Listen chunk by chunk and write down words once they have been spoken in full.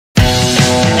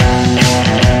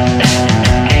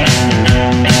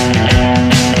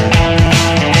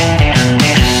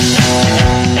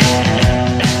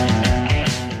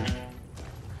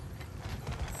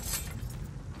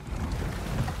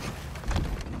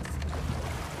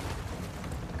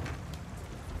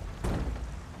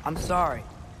I'm sorry.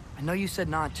 I know you said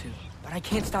not to, but I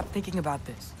can't stop thinking about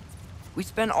this. We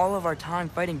spend all of our time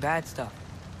fighting bad stuff,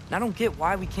 and I don't get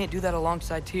why we can't do that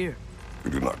alongside Tyr. We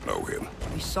do not know him.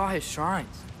 We saw his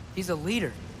shrines. He's a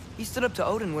leader. He stood up to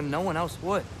Odin when no one else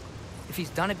would. If he's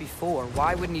done it before,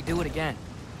 why wouldn't he do it again?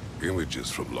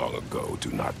 Images from long ago do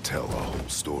not tell a whole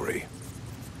story.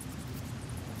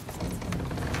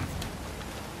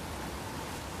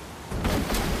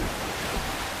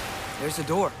 There's a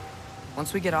door.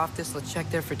 Once we get off this, let's check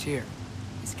there for Tyr.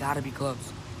 He's gotta be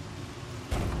close.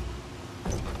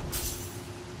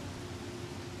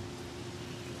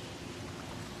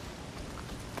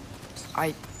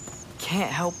 I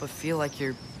can't help but feel like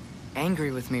you're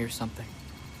angry with me or something.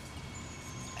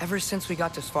 Ever since we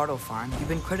got to Svartalfheim, you've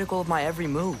been critical of my every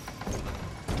move.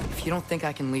 If you don't think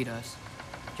I can lead us,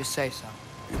 just say so.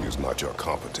 It is not your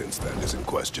competence that is in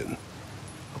question.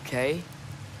 Okay,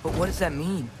 but what does that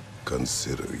mean?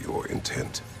 Consider your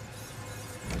intent.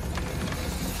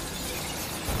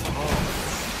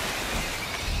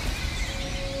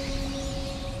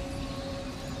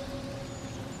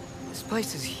 This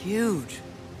place is huge.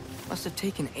 Must have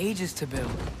taken ages to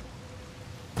build.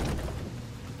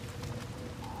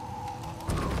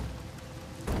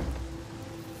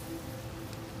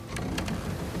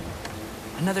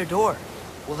 Another door.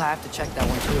 We'll have to check that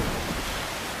one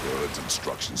too. Bird's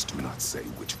instructions do not say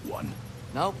which one.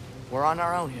 Nope, we're on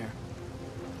our own here.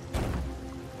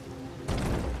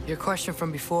 Your question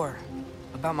from before,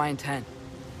 about my intent.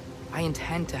 I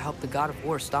intend to help the God of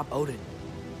War stop Odin.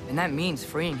 And that means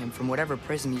freeing him from whatever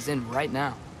prison he's in right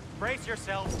now. Brace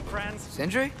yourselves, friends.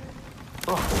 Sindri?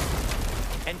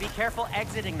 And be careful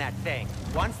exiting that thing.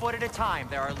 1 foot at a time.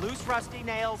 There are loose, rusty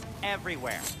nails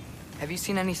everywhere. Have you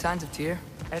seen any signs of Tyr?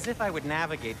 As if I would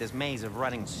navigate this maze of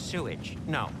running sewage.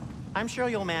 No. I'm sure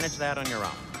you'll manage that on your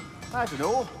own. I don't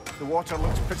know. The water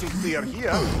looks pretty clear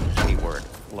here. Keyword,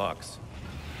 looks.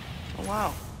 Oh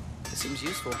wow, this seems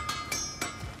useful.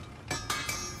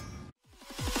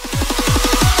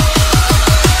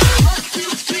 You